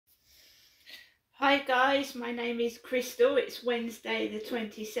Hi guys, my name is Crystal. It's Wednesday the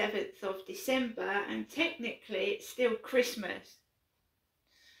 27th of December and technically it's still Christmas,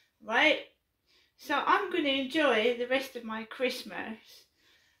 right? So I'm going to enjoy the rest of my Christmas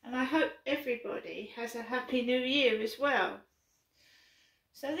and I hope everybody has a happy new year as well.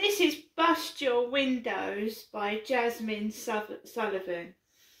 So this is Bust Your Windows by Jasmine Sullivan.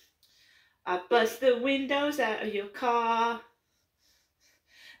 I bust the windows out of your car.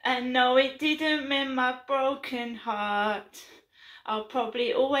 And no, it didn't mend my broken heart. I'll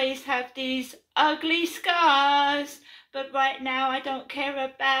probably always have these ugly scars, but right now I don't care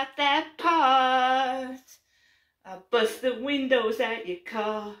about that part. I bust the windows out your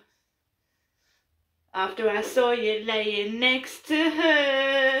car. After I saw you laying next to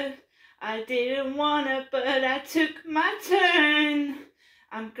her, I didn't wanna, but I took my turn.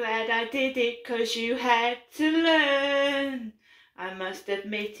 I'm glad I did it 'cause you had to learn. I must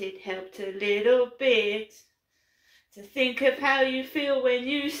admit it helped a little bit to think of how you feel when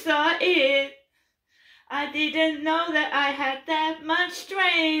you saw it. I didn't know that I had that much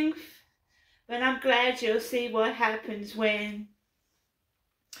strength, but I'm glad you'll see what happens when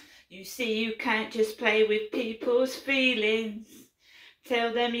you see you can't just play with people's feelings.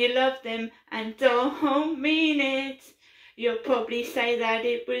 Tell them you love them and don't mean it. You'll probably say that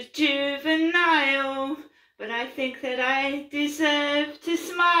it was juvenile, but I think that I deserve to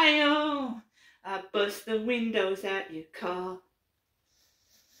smile. I bust the windows out your car.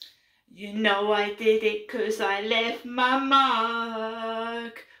 You know I did it 'cause I left my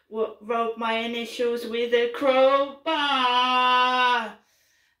mark. Wrote my initials with a crowbar.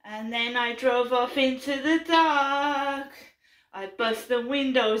 And then I drove off into the dark. I bust the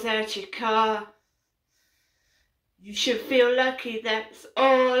windows out your car. You should feel lucky that's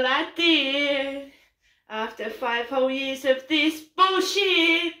all I did. After 5 whole years of this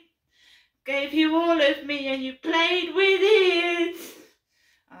bullshit, gave you all of me and you played with it.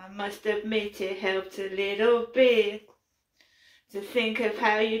 I must admit it helped a little bit to think of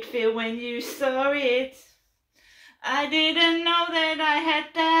how you'd feel when you saw it. I didn't know that I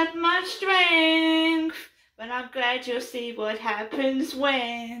had that much strength, but I'm glad you'll see what happens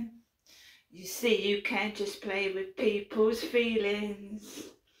when you see you can't just play with people's feelings.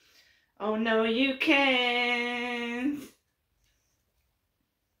 Oh no, you can't.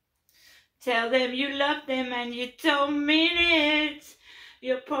 Tell them you love them and you don't mean it.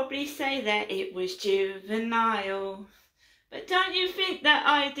 You'll probably say that it was juvenile, but don't you think that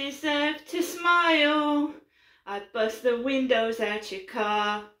I deserve to smile? I bust the windows out your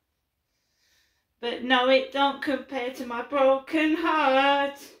car, but no, it don't compare to my broken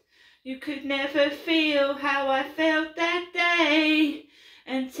heart. You could never feel how I felt that day.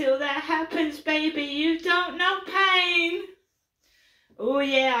 Until that happens, baby, you don't know pain. Oh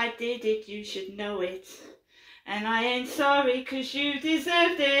yeah, I did it, you should know it. And I ain't sorry 'cause you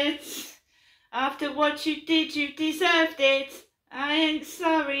deserved it. After what you did, you deserved it. I ain't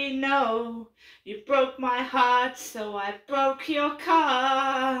sorry, no. You broke my heart, so I broke your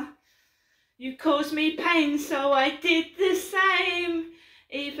car. You caused me pain, so I did the same.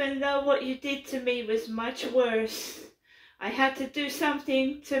 Even though what you did to me was much worse. I had to do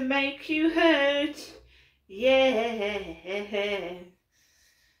something to make you hurt. Yeah.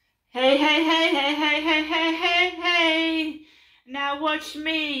 Hey, hey, hey, hey, hey, hey, hey, hey, hey. Now watch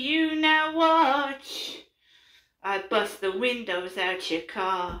me, you now watch. I bust the windows out your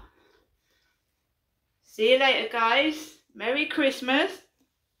car. See you later, guys. Merry Christmas.